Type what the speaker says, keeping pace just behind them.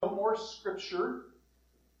more Scripture,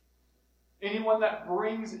 anyone that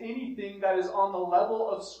brings anything that is on the level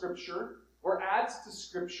of Scripture or adds to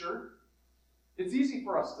Scripture, it's easy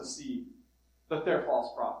for us to see that they're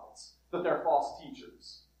false prophets, that they're false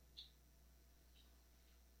teachers.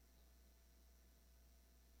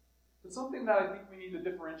 But something that I think we need to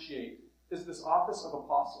differentiate is this office of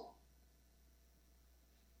apostle.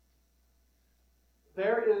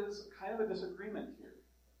 There is kind of a disagreement here.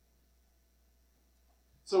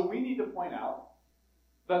 So we need to point out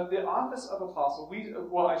that the office of apostle, we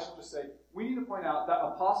need to point out that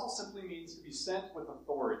apostle simply means to be sent with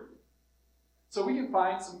authority. So we can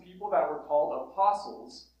find some people that were called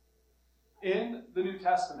apostles in the New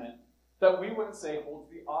Testament that we wouldn't say holds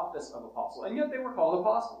the office of apostle. And yet they were called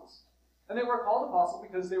apostles. And they were called apostles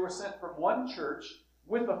because they were sent from one church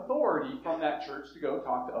with authority from that church to go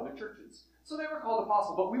talk to other churches. So they were called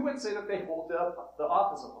apostles, but we wouldn't say that they hold the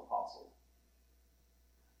office of apostle.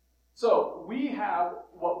 So we have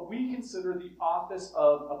what we consider the office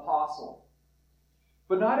of apostle.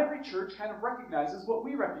 But not every church kind of recognizes what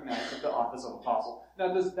we recognize as the office of apostle.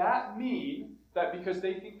 Now, does that mean that because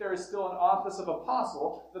they think there is still an office of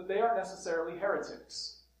apostle, that they are necessarily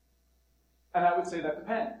heretics? And I would say that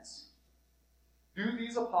depends. Do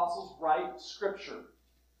these apostles write Scripture?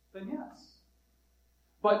 Then yes.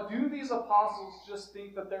 But do these apostles just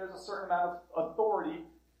think that there is a certain amount of authority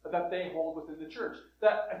that they hold within the church?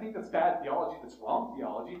 I think that's bad theology, that's wrong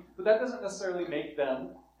theology, but that doesn't necessarily make them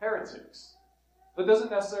heretics. That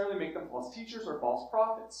doesn't necessarily make them false teachers or false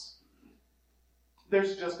prophets.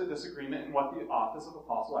 There's just a disagreement in what the office of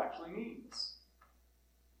apostle actually means.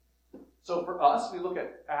 So for us, we look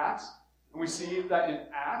at Acts, and we see that in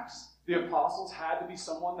Acts, the apostles had to be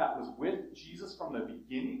someone that was with Jesus from the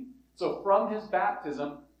beginning. So from his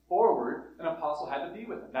baptism forward, an apostle had to be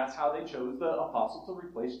with him. That's how they chose the apostle to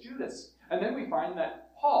replace Judas. And then we find that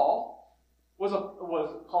Paul was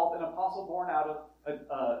called an apostle born out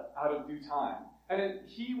of due time. And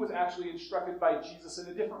he was actually instructed by Jesus in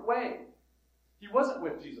a different way. He wasn't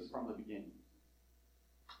with Jesus from the beginning.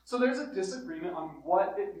 So there's a disagreement on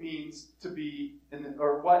what it means to be,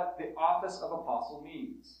 or what the office of apostle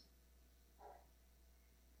means.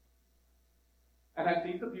 And I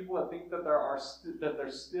think the people that think that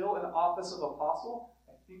there's still an office of apostle,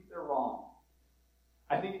 I think they're wrong.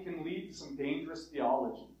 I think it can lead to some dangerous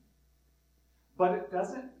theology. But it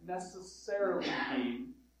doesn't necessarily mean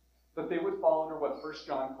that they would fall under what 1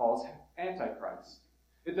 John calls Antichrist.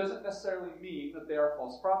 It doesn't necessarily mean that they are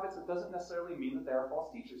false prophets. It doesn't necessarily mean that they are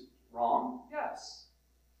false teachers. Wrong? Yes.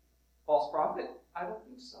 False prophet? I don't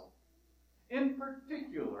think so. In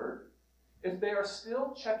particular, if they are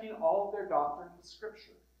still checking all of their doctrine with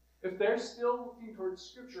Scripture, if they're still looking towards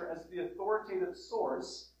Scripture as the authoritative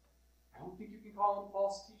source, I don't think you can call them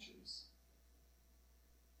false teachers.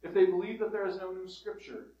 If they believe that there is no new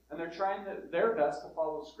Scripture, and they're trying their best to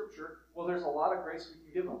follow Scripture, well, there's a lot of grace we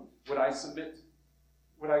can give them. Would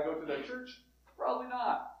I go to their church? Probably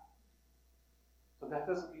not. But that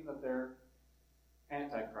doesn't mean that they're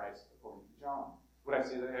Antichrist, according to John. Would I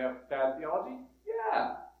say that they have bad theology?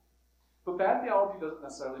 Yeah. But bad theology doesn't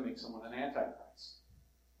necessarily make someone an Antichrist.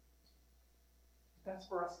 But that's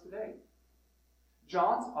for us today.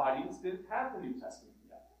 John's audience didn't have the New Testament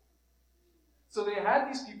yet. So they had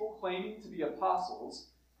these people claiming to be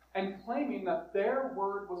apostles and claiming that their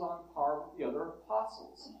word was on par with the other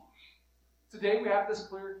apostles. Today we have this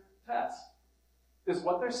clear test. Is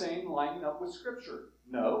what they're saying lining up with Scripture?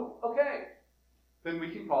 No? Okay. Then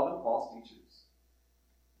we can call them false teachers.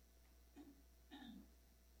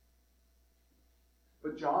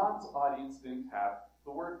 But John's audience didn't have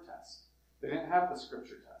the word test. They didn't have the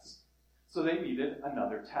Scripture test. So they needed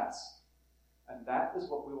another test. And that is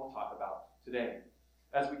what we will talk about today.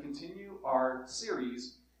 As we continue our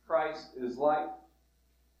series, Christ is Life,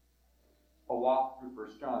 a walk through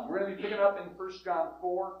 1 John. We're going to be picking up in 1 John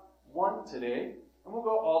 4:1 today, and we'll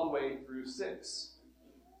go all the way through 6.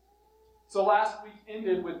 So last week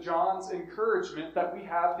ended with John's encouragement that we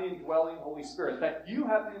have the indwelling Holy Spirit, that you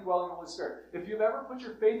have the indwelling Holy Spirit. If you've ever put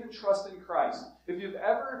your faith and trust in Christ, if you've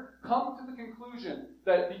ever come to the conclusion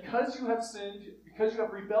that because you have sinned, because you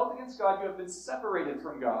have rebelled against God, you have been separated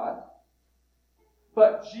from God,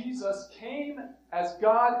 but Jesus came as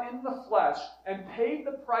God in the flesh and paid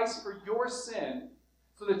the price for your sin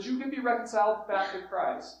so that you can be reconciled back to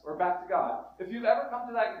Christ, or back to God. If you've ever come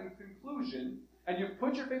to that conclusion, and you've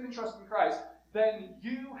put your faith and trust in Christ, then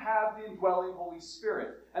you have the indwelling Holy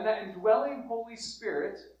Spirit. And that indwelling Holy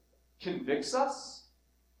Spirit convicts us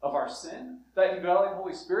of our sin. That indwelling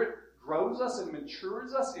Holy Spirit grows us and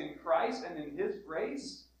matures us in Christ and in His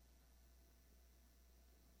grace.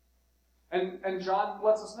 And John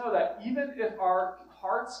lets us know that even if our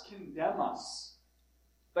hearts condemn us,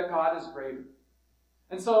 that God is greater.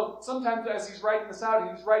 And so sometimes as he's writing this out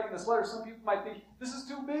and he's writing this letter, some people might think, this is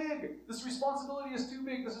too big. This responsibility is too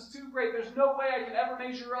big. This is too great. There's no way I can ever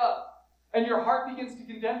measure up. And your heart begins to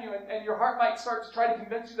condemn you, and your heart might start to try to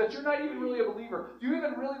convince you that you're not even really a believer. Do you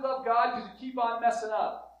even really love God because you keep on messing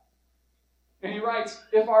up? And he writes,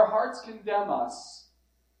 if our hearts condemn us,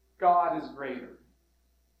 God is greater.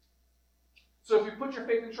 So if you put your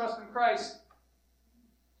faith and trust in Christ,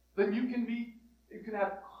 then you can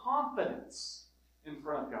have confidence in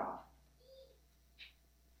front of God.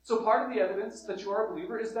 So part of the evidence that you are a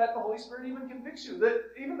believer is that the Holy Spirit even convicts you. That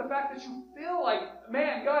even the fact that you feel like,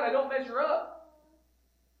 man, God, I don't measure up.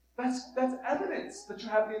 That's evidence that you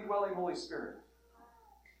have the indwelling Holy Spirit.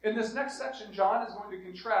 In this next section, John is going to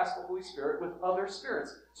contrast the Holy Spirit with other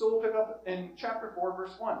spirits. So we'll pick up in chapter 4,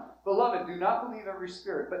 verse 1. Beloved, do not believe every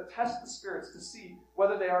spirit, but test the spirits to see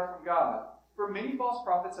whether they are from God. For many false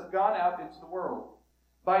prophets have gone out into the world.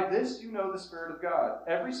 By this you know the Spirit of God.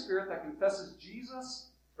 Every spirit that confesses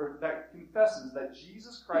that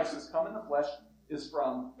Jesus Christ has come in the flesh is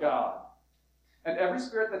from God. And every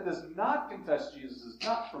spirit that does not confess Jesus is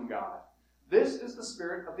not from God. This is the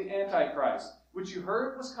spirit of the Antichrist, which you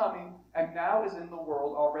heard was coming and now is in the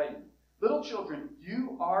world already. Little children,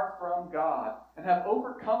 you are from God and have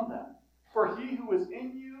overcome them. For he who is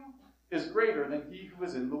in you is greater than he who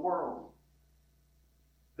is in the world.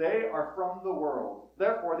 They are from the world.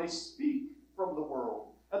 Therefore, they speak from the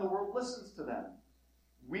world, and the world listens to them.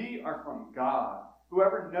 We are from God.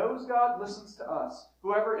 Whoever knows God listens to us.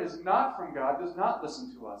 Whoever is not from God does not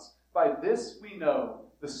listen to us. By this we know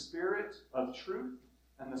the spirit of truth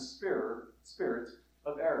and the spirit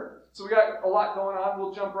of error. So we got a lot going on.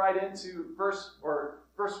 We'll jump right into verse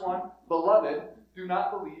 1. Beloved, do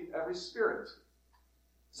not believe every spirit.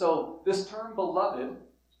 So this term beloved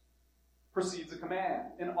precedes a command.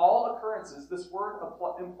 In all occurrences, this word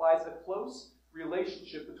implies a close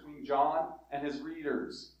relationship between John and his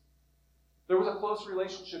readers. There was a close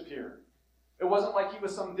relationship here. It wasn't like he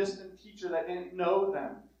was some distant teacher that didn't know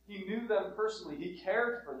them. He knew them personally. He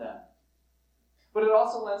cared for them. But it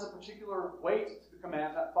also lends a particular weight to the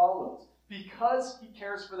command that follows. Because he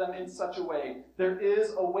cares for them in such a way, there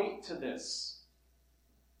is a weight to this.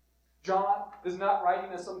 John is not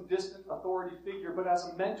writing as some distant authority figure, but as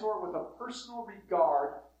a mentor with a personal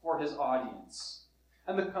regard for his audience.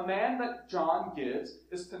 And the command that John gives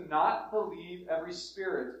is to not believe every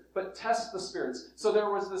spirit, but test the spirits. So there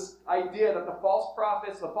was this idea that the false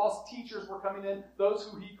prophets, the false teachers were coming in, those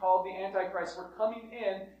who he called the Antichrist were coming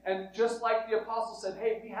in, and just like the apostles said,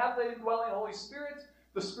 hey, we have the indwelling Holy Spirit,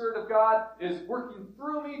 the Spirit of God is working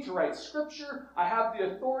through me to write Scripture. I have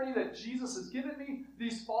the authority that Jesus has given me.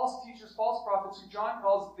 These false teachers, false prophets, who John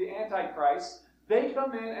calls the Antichrist, they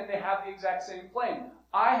come in and they have the exact same claim.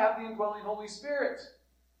 I have the indwelling Holy Spirit.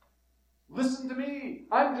 Listen to me.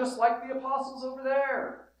 I'm just like the apostles over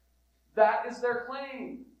there. That is their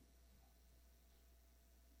claim.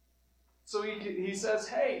 So he says,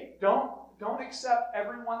 hey, don't accept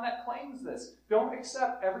everyone that claims this. Don't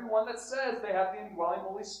accept everyone that says they have the indwelling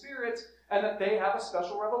Holy Spirit and that they have a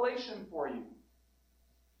special revelation for you.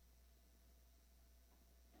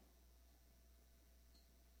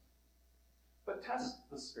 But test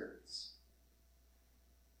the spirits.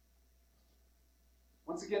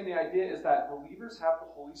 Once again, the idea is that believers have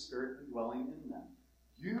the Holy Spirit indwelling in them.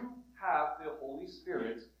 You have the Holy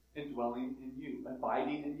Spirit indwelling in you,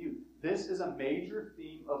 abiding in you. This is a major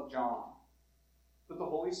theme of John. That the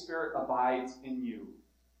Holy Spirit abides in you.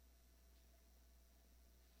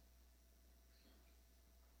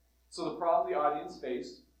 So the problem the audience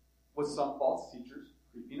faced was some false teachers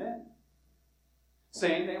creeping in,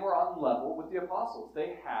 saying they were on level with the apostles.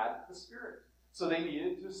 They had the Spirit. So they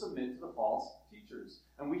needed to submit to the false teachers.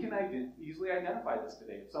 And we can easily identify this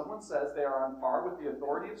today. If someone says they are on par with the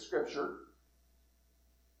authority of Scripture,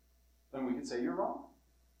 then we can say you're wrong.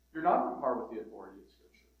 You're not on par with the authority of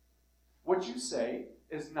Scripture. What you say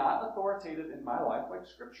is not authoritative in my life like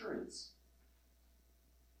Scripture is.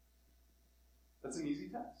 That's an easy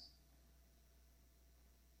test.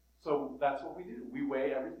 So that's what we do. We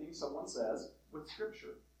weigh everything someone says with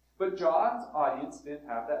Scripture. But John's audience didn't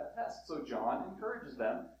have that test. So John encourages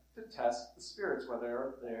them to test the spirits,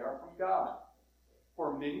 whether they are from God.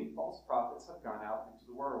 For many false prophets have gone out into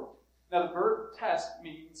the world. Now the verb test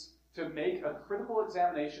means to make a critical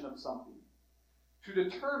examination of something. To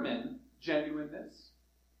determine genuineness,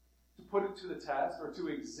 to put it to the test, or to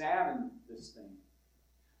examine this thing.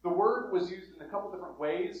 The word was used in a couple different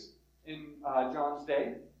ways in John's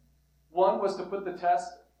day. One was to put the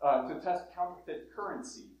test, to test counterfeit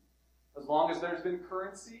currency. As long as there's been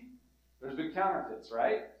currency, there's been counterfeits,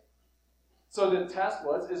 right? So the test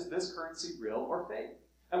was, is this currency real or fake?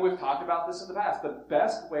 And we've talked about this in the past. The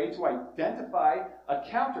best way to identify a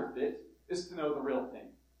counterfeit is to know the real thing.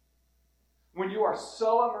 When you are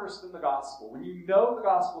so immersed in the gospel, when you know the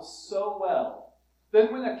gospel so well,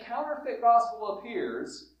 then when a counterfeit gospel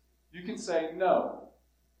appears, you can say, no,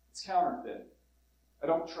 it's counterfeit. I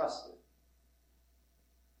don't trust it.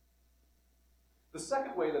 The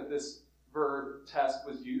second way that this verb test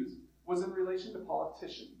was used was in relation to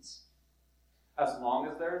politicians. As long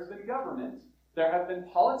as there has been government, there have been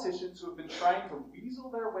politicians who have been trying to weasel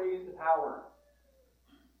their way into power.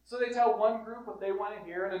 So they tell one group what they want to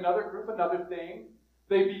hear and another group another thing.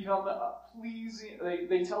 They become pleasing.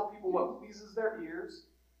 They tell people what pleases their ears.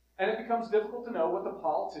 And it becomes difficult to know what the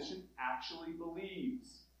politician actually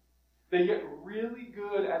believes. They get really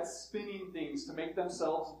good at spinning things to make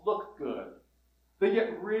themselves look good. They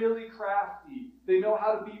get really crafty. They know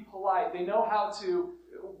how to be polite. They know how to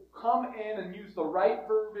come in and use the right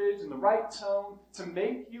verbiage and the right tone to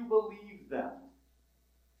make you believe them.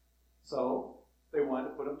 So they wanted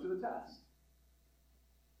to put them to the test.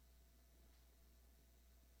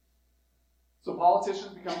 So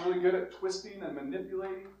politicians become really good at twisting and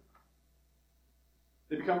manipulating.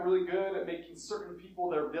 They become really good at making certain people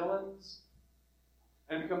their villains.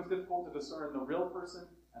 And it becomes difficult to discern the real person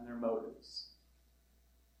and their motives.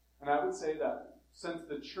 And I would say that since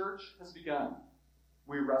the church has begun,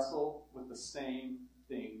 we wrestle with the same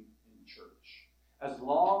thing in church. As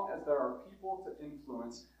long as there are people to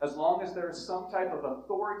influence, as long as there is some type of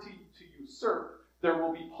authority to usurp, there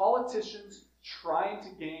will be politicians trying to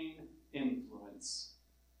gain influence.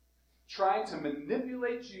 Trying to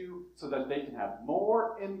manipulate you so that they can have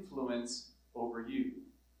more influence over you.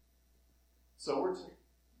 So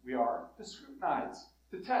we are to scrutinize,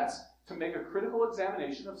 to test, to make a critical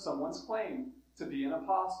examination of someone's claim to be an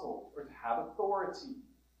apostle or to have authority.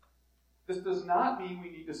 This does not mean we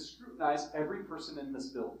need to scrutinize every person in this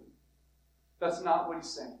building. That's not what he's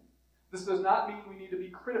saying. This does not mean we need to be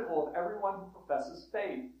critical of everyone who professes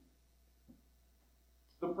faith.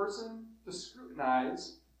 The person to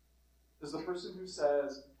scrutinize is the person who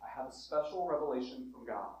says, I have a special revelation from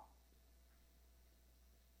God.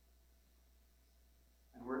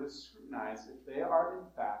 And we're to scrutinize if they are in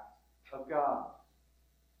fact of God.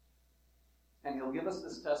 And he'll give us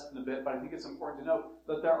this test in a bit, but I think it's important to note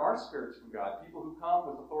that there are spirits from God, people who come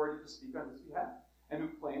with authority to speak on his behalf, and who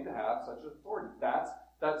claim to have such authority. That's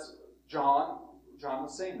John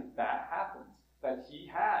was saying that happened. That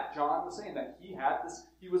John was saying that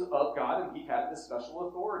he was of God and he had this special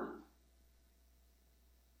authority.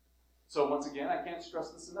 So once again, I can't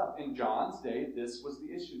stress this enough. In John's day, this was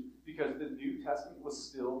the issue, because the New Testament was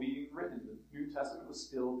still being written. The New Testament was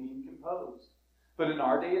still being composed. But in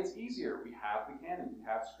our day, it's easier. We have the canon. We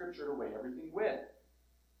have Scripture to weigh everything with.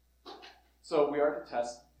 So we are to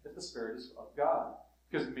test if the Spirit is of God,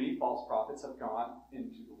 because many false prophets have gone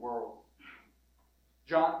into the world.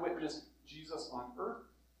 John witnessed Jesus on earth.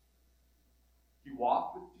 He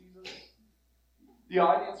walked with Jesus. The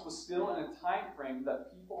audience was still in a time frame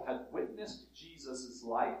that people had witnessed Jesus'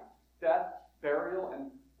 life, death, burial,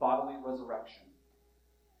 and bodily resurrection.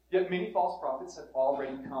 Yet many false prophets had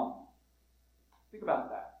already come. Think about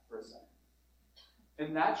that for a second.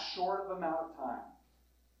 In that short of amount of time,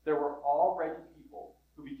 there were already people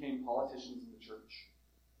who became politicians in the church.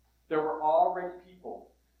 There were already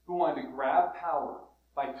people who wanted to grab power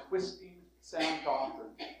by twisting sound doctrine.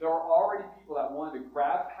 There were already people that wanted to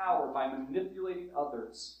grab power by manipulating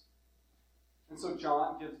others. And so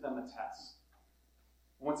John gives them a test.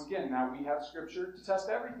 Once again, now we have Scripture to test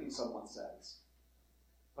everything someone says.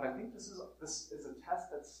 But I think this is a test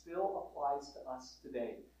that still applies to us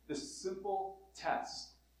today. This simple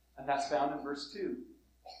test. And that's found in verse 2.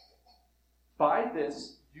 By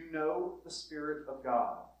this you know the Spirit of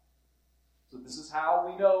God. So this is how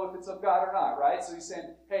we know if it's of God or not, right? So he's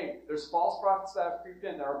saying, hey, there's false prophets that have creeped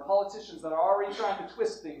in. There are politicians that are already trying to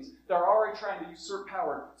twist things. They're already trying to usurp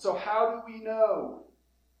power. So how do we know?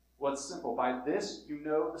 Well, it's simple. By this you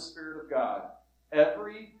know the Spirit of God.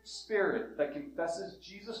 Every spirit that confesses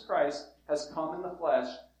Jesus Christ has come in the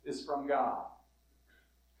flesh is from God.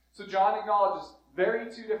 So John acknowledges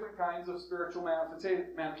two different kinds of spiritual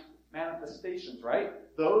manifestations, right?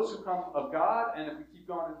 Those who come of God, and if we keep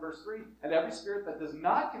going in verse 3, and every spirit that does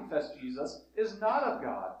not confess Jesus is not of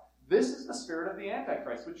God. This is the spirit of the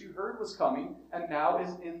Antichrist, which you heard was coming and now is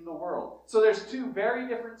in the world. So there's two very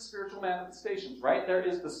different spiritual manifestations, right? There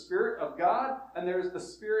is the Spirit of God, and there is the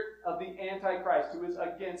spirit of the Antichrist, who is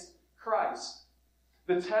against Christ.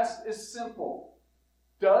 The test is simple.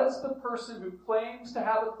 Does the person who claims to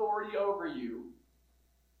have authority over you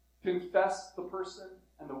confess the person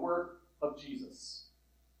and the work of Jesus?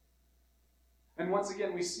 And once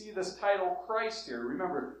again, we see this title Christ here.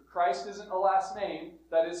 Remember, Christ isn't a last name,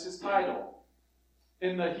 that is his title.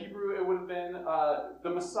 In the Hebrew, it would have been the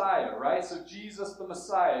Messiah, right? So Jesus the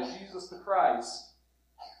Messiah, Jesus the Christ,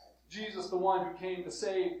 Jesus the one who came to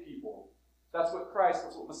save people. That's what Christ,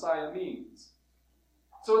 that's what Messiah means.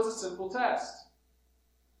 So it's a simple test.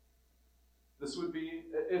 This would be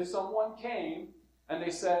if someone came and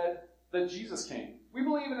they said that Jesus came. We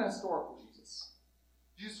believe in a historical Jesus.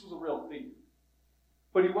 Jesus was a real figure.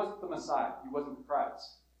 But he wasn't the Messiah. He wasn't the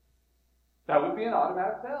Christ. That would be an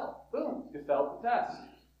automatic fail. Boom, you failed the test.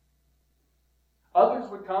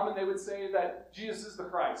 Others would come and they would say that Jesus is the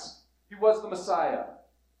Christ. He was the Messiah.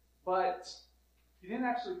 But he didn't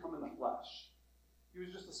actually come in the flesh. He was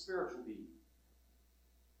just a spiritual being.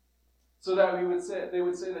 So that they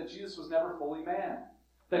would say that Jesus was never fully man.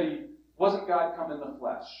 That he wasn't God come in the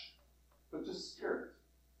flesh, but just spirit.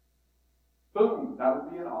 Boom, that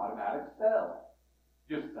would be an automatic fail.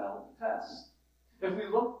 You failed the test. If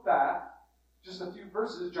we look back just a few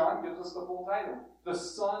verses, John gives us the full title, the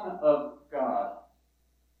Son of God.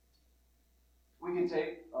 We can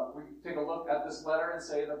take a look at this letter and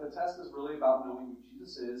say that the test is really about knowing who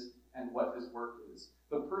Jesus is and what his work is.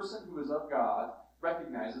 The person who is of God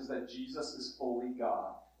recognizes that Jesus is fully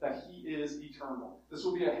God, that he is eternal. This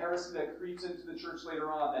will be a heresy that creeps into the church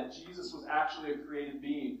later on, that Jesus was actually a created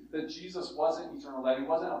being, that Jesus wasn't eternal, that he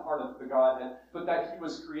wasn't a part of the Godhead, but that he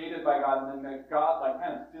was created by God, and then that God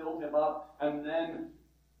kind of filled him up and then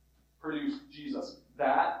produced Jesus.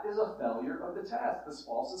 That is a failure of the test. This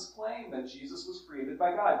falsest claim that Jesus was created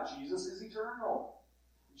by God. Jesus is eternal.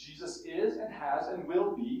 Jesus is and has and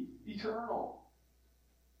will be eternal.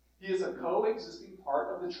 He is a coexisting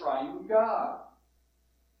part of the triune God.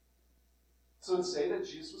 So to say that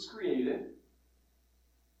Jesus was created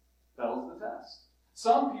fails the test.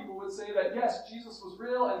 Some people would say that, yes, Jesus was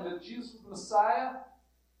real and that Jesus was the Messiah.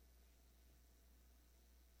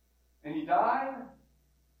 And he died,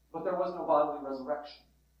 but there was no bodily resurrection.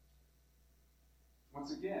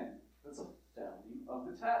 Once again, that's a failing of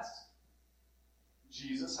the test.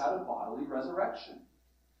 Jesus had a bodily resurrection.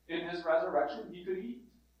 In his resurrection, he could eat.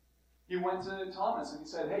 He went to Thomas and he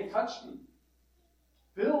said, hey, touch me.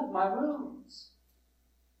 Build my wounds.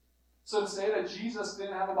 So to say that Jesus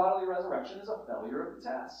didn't have a bodily resurrection is a failure of the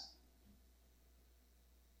test.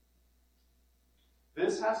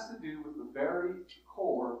 This has to do with the very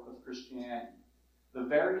core of Christianity, the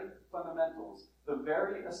very fundamentals, the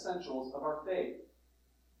very essentials of our faith.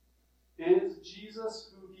 Is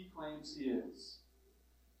Jesus who he claims he is?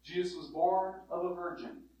 Jesus was born of a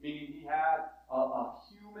virgin, meaning he had a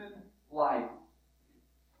human life.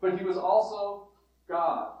 But he was also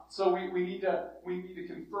God. So we need to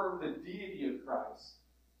confirm the deity of Christ.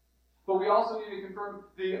 But we also need to confirm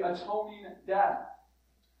the atoning death,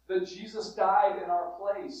 that Jesus died in our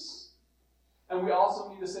place. And we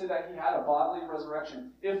also need to say that he had a bodily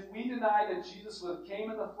resurrection. If we deny that Jesus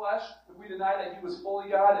came in the flesh, if we deny that he was fully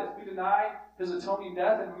God, if we deny his atoning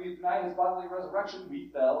death, and we deny his bodily resurrection, we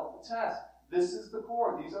fail the test. This is the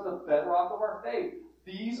core. These are the bedrock of our faith.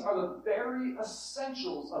 These are the very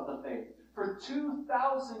essentials of the faith. For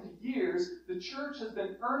 2,000 years, the church has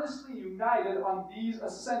been earnestly united on these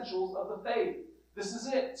essentials of the faith. This is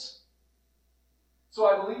it. So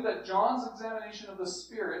I believe that John's examination of the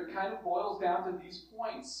Spirit kind of boils down to these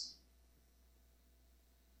points.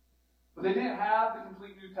 But they didn't have the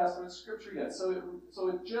complete New Testament scripture yet. So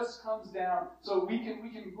it just comes down. So we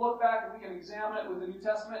can look back and we can examine it with the New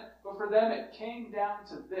Testament. But for them, it came down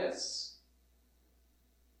to this.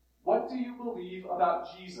 What do you believe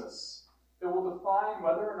about Jesus? It will define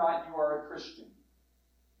whether or not you are a Christian.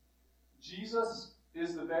 Jesus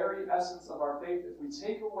is the very essence of our faith. If we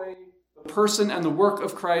take away the person and the work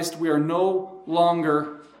of Christ, we are no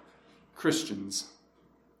longer Christians.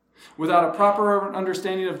 Without a proper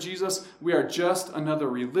understanding of Jesus, we are just another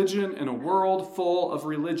religion in a world full of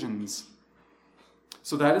religions.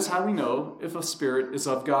 So that is how we know if a spirit is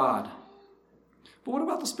of God. But what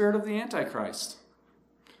about the spirit of the Antichrist?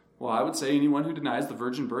 Well, I would say anyone who denies the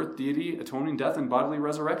virgin birth, deity, atoning death, and bodily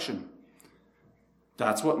resurrection.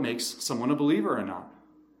 That's what makes someone a believer or not.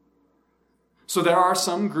 So there are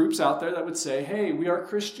some groups out there that would say, hey, we are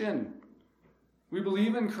Christian. We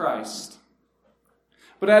believe in Christ.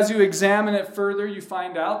 But as you examine it further, you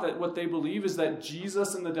find out that what they believe is that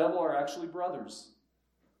Jesus and the devil are actually brothers.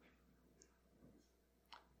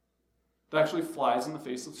 That actually flies in the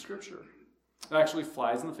face of Scripture. That actually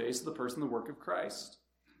flies in the face of the person, the work of Christ.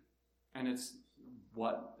 And it's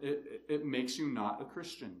what? It makes you not a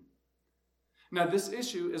Christian. Now, this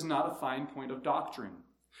issue is not a fine point of doctrine.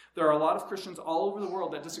 There are a lot of Christians all over the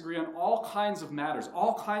world that disagree on all kinds of matters,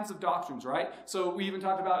 all kinds of doctrines, right? So we even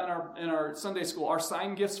talked about in our Sunday school, our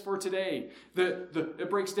sign gifts for today. It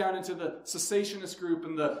breaks down into the cessationist group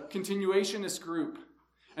and the continuationist group.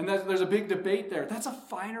 And there's a big debate there. That's a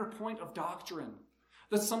finer point of doctrine.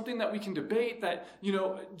 That's something that we can debate that,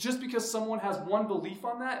 just because someone has one belief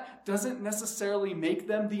on that doesn't necessarily make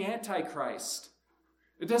them the Antichrist.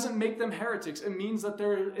 It doesn't make them heretics. It means that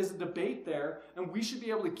there is a debate there, and we should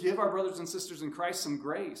be able to give our brothers and sisters in Christ some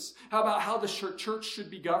grace. How about how the church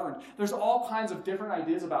should be governed? There's all kinds of different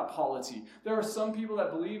ideas about polity. There are some people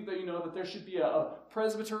that believe that, that there should be a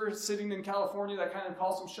presbyter sitting in California that kind of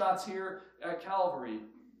calls some shots here at Calvary.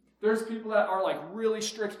 There's people that are like really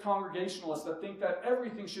strict congregationalists that think that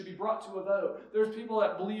everything should be brought to a vote. There's people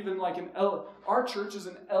that believe in our church is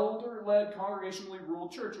an elder-led, congregationally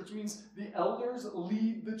ruled church, which means the elders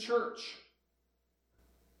lead the church.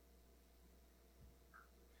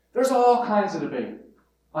 There's all kinds of debate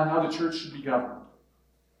on how the church should be governed.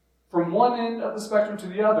 From one end of the spectrum to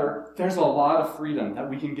the other, there's a lot of freedom that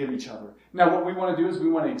we can give each other. Now, what we want to do is we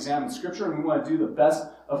want to examine Scripture, and we want to do the best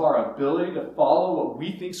of our ability to follow what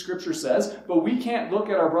we think Scripture says, but we can't look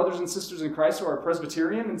at our brothers and sisters in Christ who are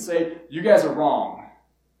Presbyterian and say, you guys are wrong,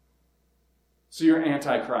 so you're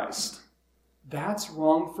Antichrist. That's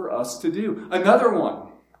wrong for us to do. Another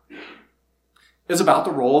one is about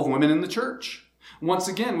the role of women in the church. Once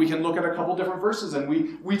again, we can look at a couple different verses, and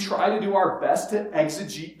we try to do our best to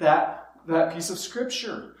exegete that piece of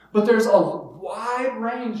Scripture. But there's a wide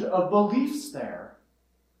range of beliefs there.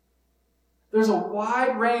 There's a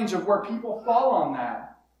wide range of where people fall on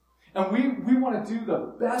that. And we want to do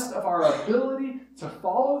the best of our ability to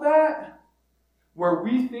follow that where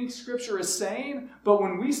we think Scripture is saying, but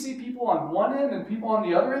when we see people on one end and people on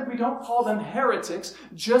the other end, we don't call them heretics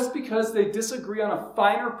just because they disagree on a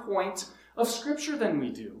finer point of Scripture than we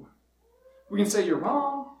do. We can say you're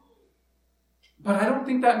wrong, but I don't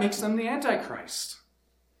think that makes them the Antichrist.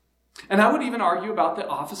 And I would even argue about the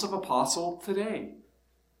office of apostle today.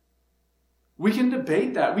 We can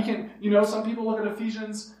debate that. We can, some people look at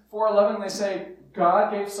Ephesians 4:11 and they say,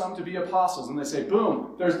 God gave some to be apostles. And they say,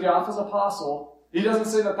 boom, there's the office of apostle. He doesn't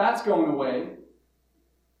say that that's going away.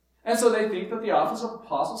 And so they think that the office of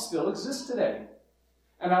apostle still exists today.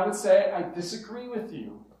 And I would say, I disagree with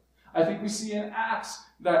you. I think we see in Acts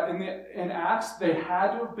that in Acts they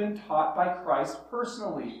had to have been taught by Christ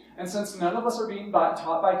personally. And since none of us are being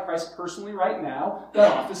taught by Christ personally right now,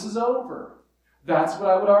 that office is over. That's what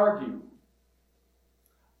I would argue.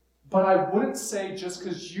 But I wouldn't say just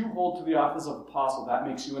because you hold to the office of apostle, that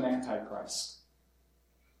makes you an Antichrist.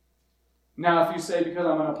 Now, if you say because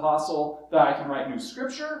I'm an apostle that I can write new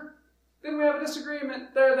Scripture, then we have a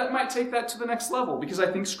disagreement there that might take that to the next level because I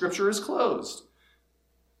think Scripture is closed.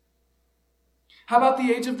 How about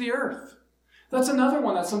the age of the earth? That's another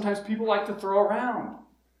one that sometimes people like to throw around.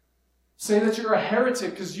 Say that you're a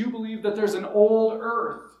heretic because you believe that there's an old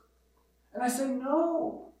earth. And I say,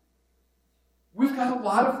 no. We've got a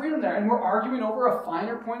lot of freedom there, and we're arguing over a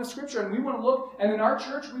finer point of Scripture. And we want to look, and in our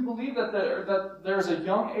church, we believe that there's a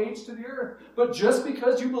young age to the earth. But just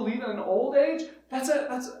because you believe in an old age, that's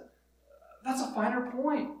a finer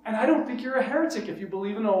point. And I don't think you're a heretic if you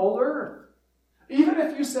believe in an old earth. Even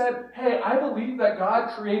if you said, hey, I believe that God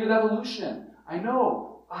created evolution. I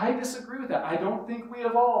know, I disagree with that. I don't think we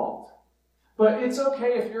evolved. But it's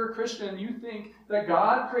okay if you're a Christian and you think that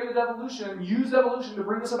God created evolution and used evolution to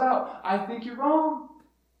bring us about. I think you're wrong.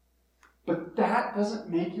 But that doesn't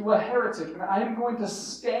make you a heretic. And I am going to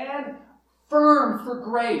stand firm for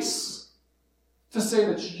grace to say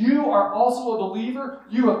that you are also a believer,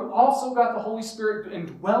 you have also got the Holy Spirit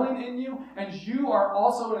indwelling in you, and you are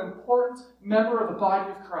also an important member of the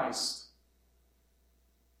body of Christ.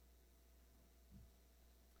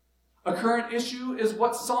 A current issue is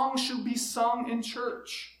what songs should be sung in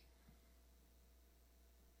church.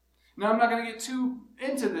 Now, I'm not going to get too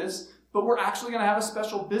into this, but we're actually going to have a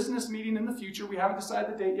special business meeting in the future. We haven't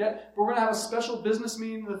decided the date yet, but we're going to have a special business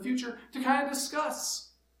meeting in the future to kind of discuss,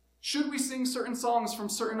 should we sing certain songs from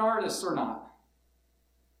certain artists or not?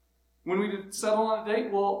 When we settle on a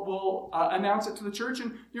date, we'll announce it to the church,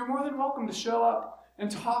 and you're more than welcome to show up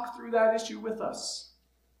and talk through that issue with us.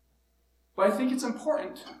 But I think it's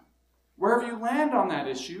important, wherever you land on that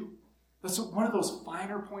issue, that's one of those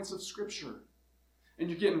finer points of Scripture.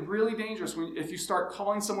 And you're getting really dangerous if you start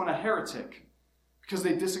calling someone a heretic because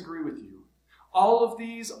they disagree with you. All of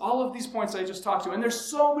these points I just talked to, and there's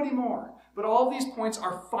so many more, but all of these points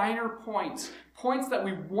are finer points points that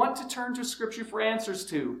we want to turn to Scripture for answers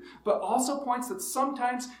to, but also points that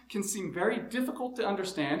sometimes can seem very difficult to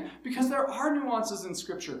understand because there are nuances in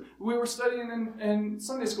Scripture. We were studying in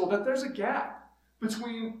Sunday school that there's a gap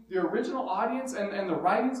between the original audience and the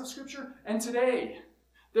writings of Scripture and today.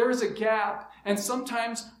 There is a gap, and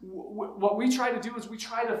sometimes what we try to do is we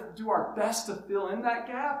try to do our best to fill in that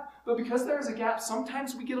gap, but because there is a gap,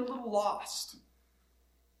 sometimes we get a little lost.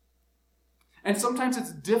 And sometimes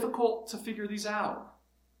it's difficult to figure these out.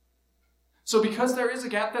 So because there is a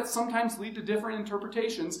gap, that sometimes lead to different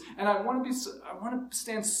interpretations, and I want to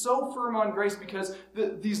stand so firm on grace because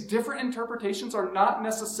these different interpretations are not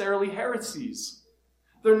necessarily heresies.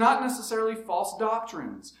 They're not necessarily false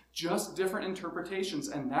doctrines, just different interpretations,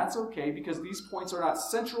 and that's okay because these points are not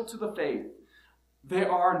central to the faith. They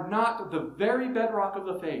are not the very bedrock of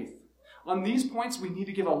the faith. On these points, we need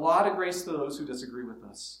to give a lot of grace to those who disagree with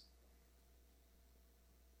us.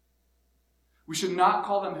 We should not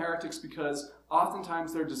call them heretics because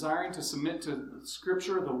oftentimes they're desiring to submit to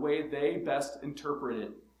Scripture the way they best interpret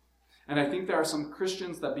it. And I think there are some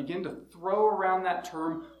Christians that begin to throw around that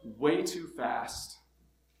term way too fast.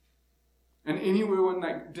 And anyone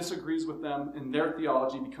that disagrees with them in their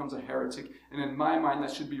theology becomes a heretic. And in my mind,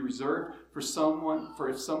 that should be reserved for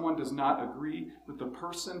if someone does not agree with the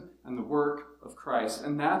person and the work of Christ.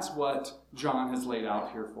 And that's what John has laid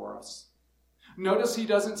out here for us. Notice he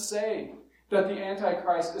doesn't say that the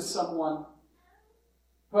Antichrist is someone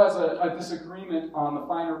who has a disagreement on the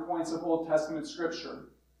finer points of Old Testament Scripture.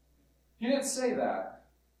 He didn't say that.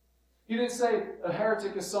 He didn't say a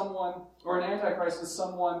heretic is someone, or an Antichrist is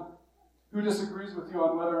someone who disagrees with you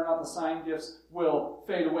on whether or not the sign gifts will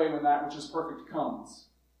fade away when that which is perfect comes.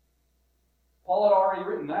 Paul had already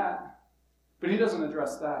written that, but he doesn't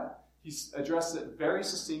address that. He addressed it very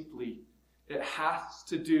succinctly. It has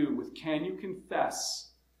to do with, can you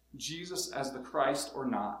confess Jesus as the Christ or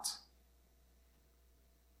not?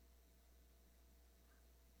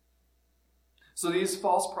 So these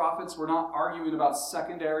false prophets were not arguing about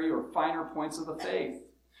secondary or finer points of the faith.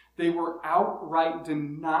 They were outright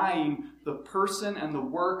denying the person and the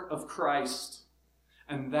work of Christ.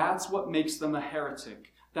 And that's what makes them a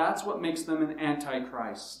heretic. That's what makes them an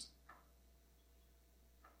antichrist.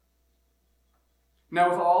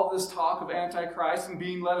 Now, with all this talk of antichrist and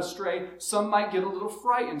being led astray, some might get a little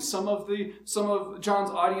frightened. Some of John's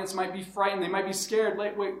audience might be frightened. They might be scared.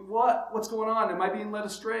 Wait, what? What's going on? Am I being led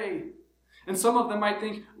astray? And some of them might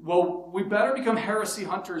think, well, we better become heresy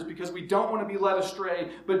hunters because we don't want to be led astray.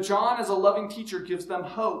 But John, as a loving teacher, gives them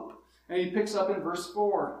hope. And he picks up in verse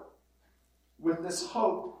 4 with this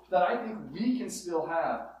hope that I think we can still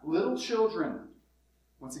have. Little children,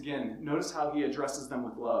 once again, notice how he addresses them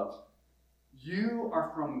with love. You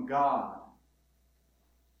are from God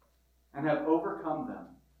and have overcome them.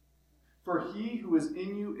 For he who is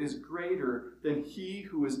in you is greater than he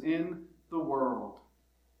who is in the world.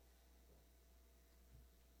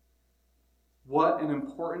 What an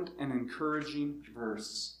important and encouraging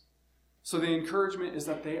verse. So the encouragement is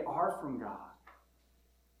that they are from God.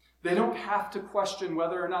 They don't have to question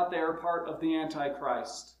whether or not they are part of the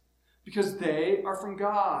Antichrist because they are from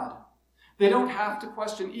God. They don't have to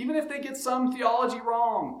question, even if they get some theology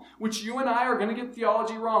wrong, which you and I are going to get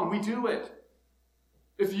theology wrong. We do it.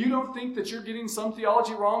 If you don't think that you're getting some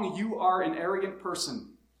theology wrong, you are an arrogant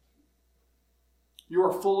person. You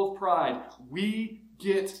are full of pride. We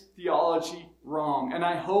get theology wrong. And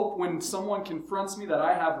I hope when someone confronts me that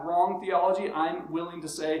I have wrong theology, I'm willing to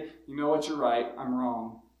say, you know what, you're right, I'm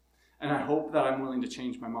wrong. And I hope that I'm willing to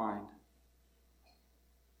change my mind.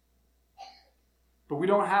 But we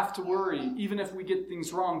don't have to worry, even if we get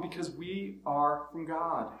things wrong, because we are from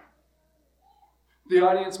God. The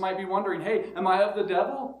audience might be wondering, hey, am I of the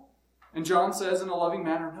devil? And John says in a loving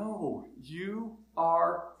manner, no, you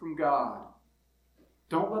are from God.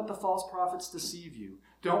 Don't let the false prophets deceive you.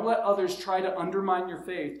 Don't let others try to undermine your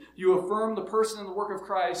faith. You affirm the person and the work of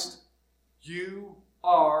Christ. You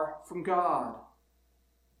are from God.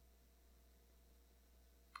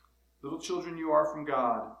 Little children, you are from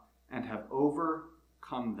God and have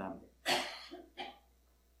overcome them.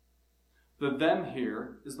 The them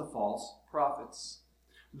here is the false prophets.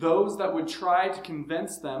 Those that would try to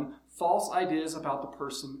convince them false ideas about the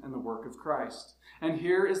person and the work of Christ. And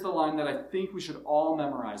here is the line that I think we should all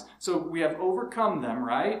memorize. So we have overcome them,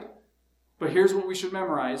 right? But here's what we should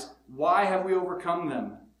memorize. Why have we overcome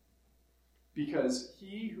them? Because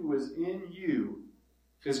he who is in you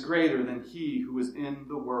is greater than he who is in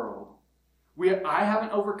the world. I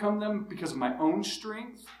haven't overcome them because of my own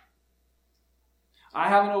strength. I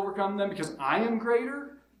haven't overcome them because I am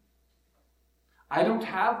greater. I don't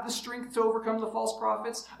have the strength to overcome the false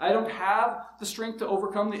prophets. I don't have the strength to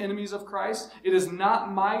overcome the enemies of Christ. It is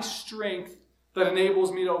not my strength that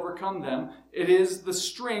enables me to overcome them. It is the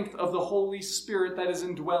strength of the Holy Spirit that is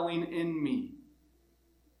indwelling in me.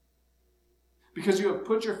 Because you have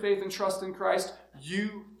put your faith and trust in Christ,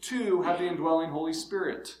 you too have the indwelling Holy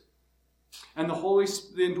Spirit. And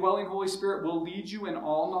the indwelling Holy Spirit will lead you in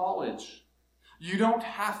all knowledge. You don't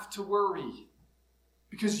have to worry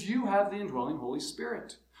because you have the indwelling Holy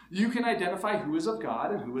Spirit. You can identify who is of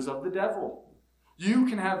God and who is of the devil. You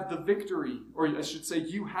can have the victory, or I should say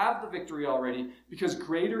you have the victory already, because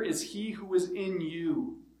greater is he who is in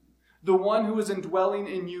you. The one who is indwelling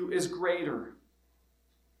in you is greater.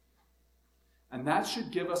 And that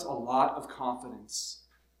should give us a lot of confidence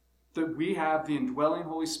that we have the indwelling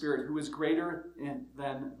Holy Spirit who is greater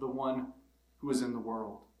than the one who is in the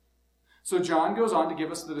world. So John goes on to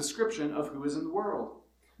give us the description of who is in the world.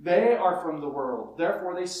 They are from the world,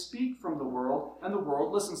 therefore they speak from the world, and the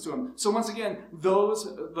world listens to them. So once again,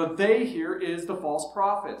 the they here is the false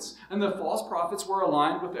prophets. And the false prophets were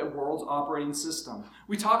aligned with the world's operating system.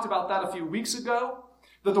 We talked about that a few weeks ago,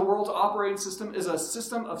 that the world's operating system is a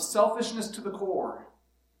system of selfishness to the core.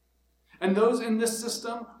 And those in this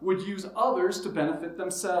system would use others to benefit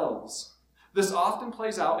themselves. This often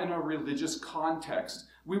plays out in a religious context.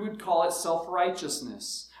 We would call it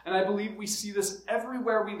self-righteousness. And I believe we see this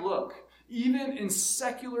everywhere we look. Even in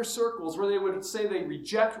secular circles where they would say they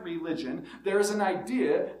reject religion, there is an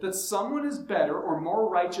idea that someone is better or more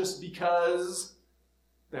righteous because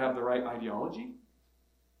they have the right ideology.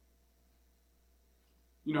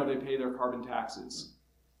 You know, they pay their carbon taxes.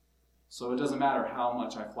 So it doesn't matter how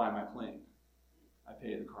much I fly my plane. I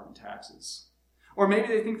pay the carbon taxes. Or maybe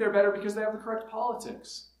they think they're better because they have the correct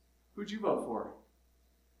politics. Who'd you vote for?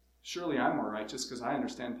 Surely I'm more righteous because I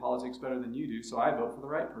understand politics better than you do, so I vote for the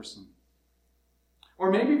right person.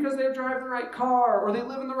 Or maybe because they drive the right car, or they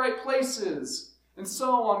live in the right places, and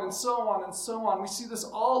so on and so on and so on. We see this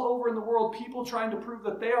all over in the world, people trying to prove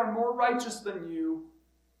that they are more righteous than you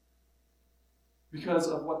because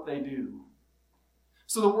of what they do.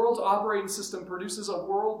 So the world's operating system produces a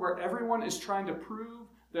world where everyone is trying to prove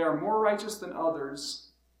they are more righteous than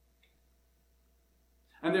others,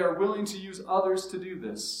 and they are willing to use others to do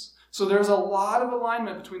this. So there's a lot of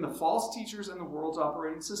alignment between the false teachers and the world's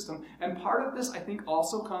operating system. And part of this, I think,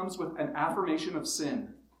 also comes with an affirmation of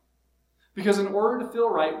sin. Because in order to feel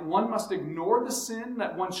right, one must ignore the sin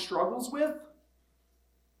that one struggles with.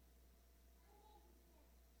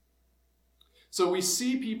 So we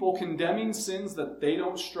see people condemning sins that they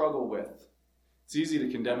don't struggle with. It's easy to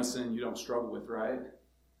condemn a sin you don't struggle with, right?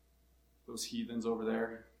 Those heathens over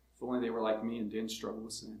there. If only they were like me and didn't struggle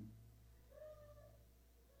with sin.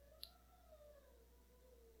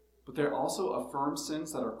 But there also affirm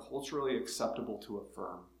sins that are culturally acceptable to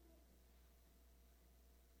affirm.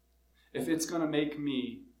 If it's going to make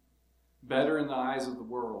me better in the eyes of the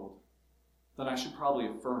world, then I should probably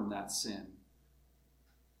affirm that sin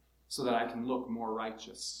so that I can look more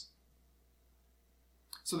righteous.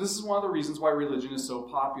 So this is one of the reasons why religion is so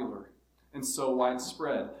popular and so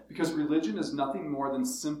widespread, because religion is nothing more than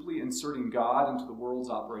simply inserting God into the world's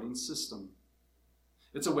operating system.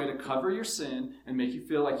 It's a way to cover your sin and make you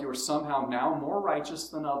feel like you are somehow now more righteous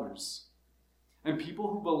than others. And people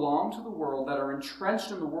who belong to the world, that are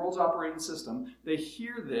entrenched in the world's operating system, they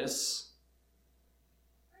hear this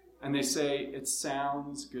and they say, it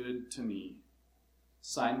sounds good to me.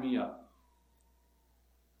 Sign me up.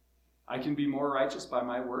 I can be more righteous by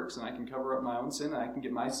my works, and I can cover up my own sin, and I can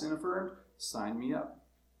get my sin affirmed. Sign me up.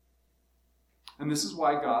 And this is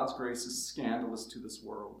why God's grace is scandalous to this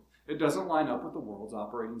world. It doesn't line up with the world's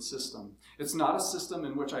operating system. It's not a system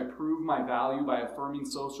in which I prove my value by affirming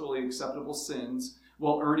socially acceptable sins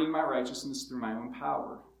while earning my righteousness through my own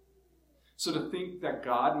power. So to think that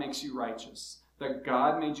God makes you righteous, that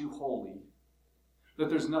God made you holy, that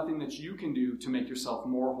there's nothing that you can do to make yourself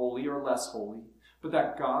more holy or less holy, but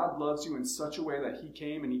that God loves you in such a way that he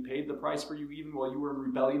came and he paid the price for you even while you were in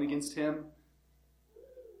rebellion against him,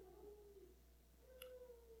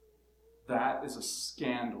 that is a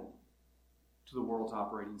scandal to the world's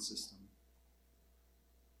operating system.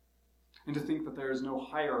 And to think that there is no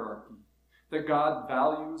hierarchy, that God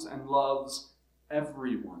values and loves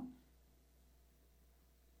everyone,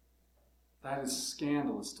 that is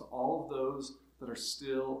scandalous to all of those that are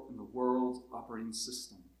still in the world's operating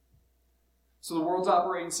system. So the world's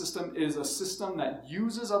operating system is a system that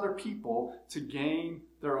uses other people to gain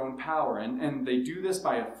their own power. And they do this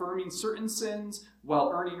by affirming certain sins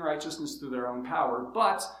while earning righteousness through their own power.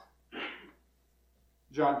 But,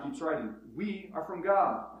 John keeps writing, we are from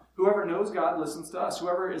God. Whoever knows God listens to us.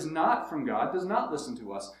 Whoever is not from God does not listen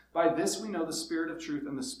to us. By this we know the spirit of truth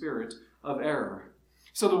and the spirit of error.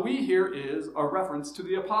 So the we here is a reference to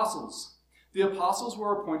the apostles. The apostles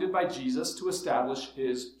were appointed by Jesus to establish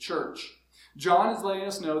his church. John is letting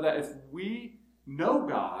us know that if we know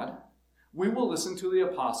God, we will listen to the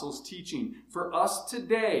apostles' teaching. For us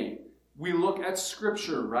today, we look at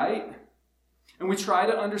Scripture, right? And we try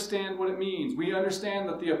to understand what it means. We understand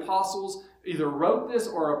that the apostles either wrote this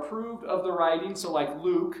or approved of the writing. So like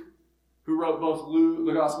Luke, who wrote both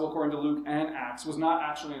the Gospel according to Luke and Acts, was not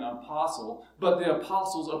actually an apostle, but the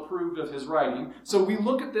apostles approved of his writing. So we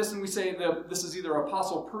look at this and we say that this is either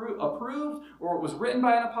apostle approved or it was written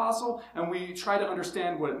by an apostle, and we try to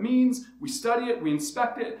understand what it means. We study it, we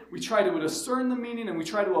inspect it, we try to discern the meaning, and we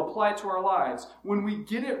try to apply it to our lives. When we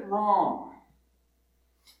get it wrong,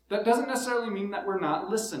 that doesn't necessarily mean that we're not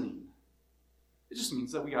listening. It just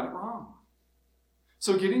means that we got it wrong.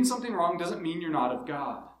 So getting something wrong doesn't mean you're not of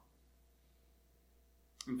God.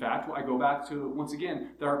 In fact, I go back to, once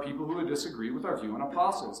again, there are people who would disagree with our view on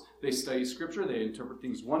apostles. They study Scripture, they interpret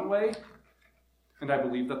things one way, and I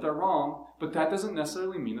believe that they're wrong, but that doesn't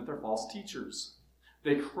necessarily mean that they're false teachers.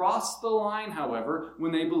 They cross the line, however,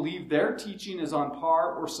 when they believe their teaching is on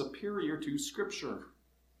par or superior to Scripture.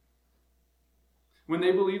 When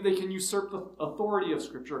they believe they can usurp the authority of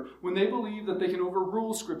Scripture, when they believe that they can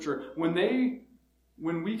overrule Scripture,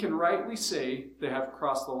 when we can rightly say they have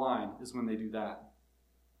crossed the line, is when they do that.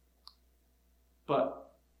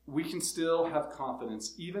 But we can still have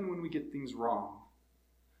confidence even when we get things wrong,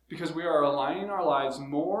 because we are aligning our lives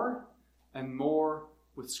more and more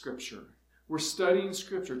with Scripture. We're studying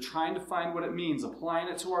Scripture, trying to find what it means, applying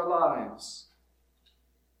it to our lives.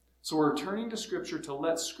 So we're turning to Scripture to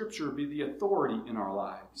let Scripture be the authority in our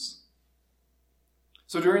lives.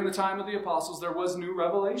 So during the time of the apostles, there was new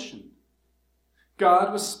revelation.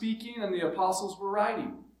 God was speaking and the apostles were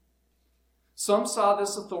writing. Some saw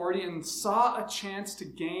this authority and saw a chance to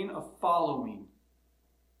gain a following.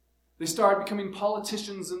 They started becoming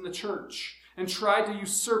politicians in the church and tried to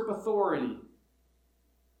usurp authority.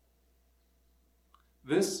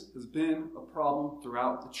 This has been a problem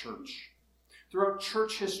throughout the church. Throughout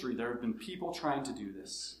church history, there have been people trying to do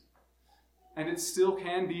this. And it still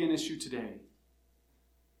can be an issue today.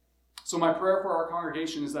 So my prayer for our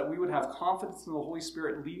congregation is that we would have confidence in the Holy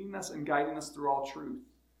Spirit leading us and guiding us through all truth.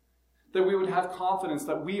 That we would have confidence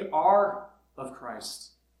that we are of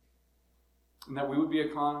Christ. And that we would be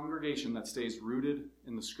a congregation that stays rooted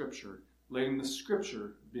in the Scripture, letting the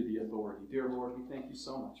Scripture be the authority. Dear Lord, we thank you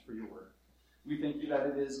so much for your word. We thank you that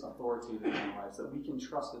it is authoritative in our lives, that we can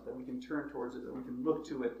trust it, that we can turn towards it, that we can look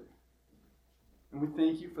to it. And we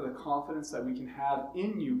thank you for the confidence that we can have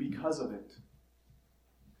in you because of it.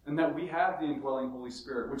 And that we have the indwelling Holy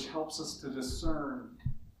Spirit, which helps us to discern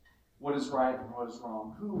what is right and what is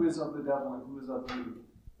wrong, who is of the devil and who is of you.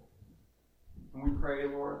 And we pray,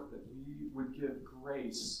 Lord, that we would give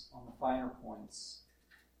grace on the finer points.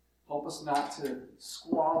 Help us not to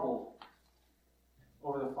squabble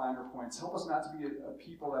over the finer points. Help us not to be a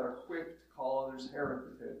people that are quick to call others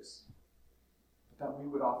heretics, but that we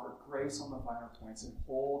would offer grace on the finer points and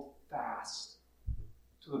hold fast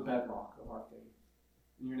to the bedrock of our faith.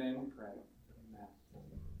 In your name we pray. Amen.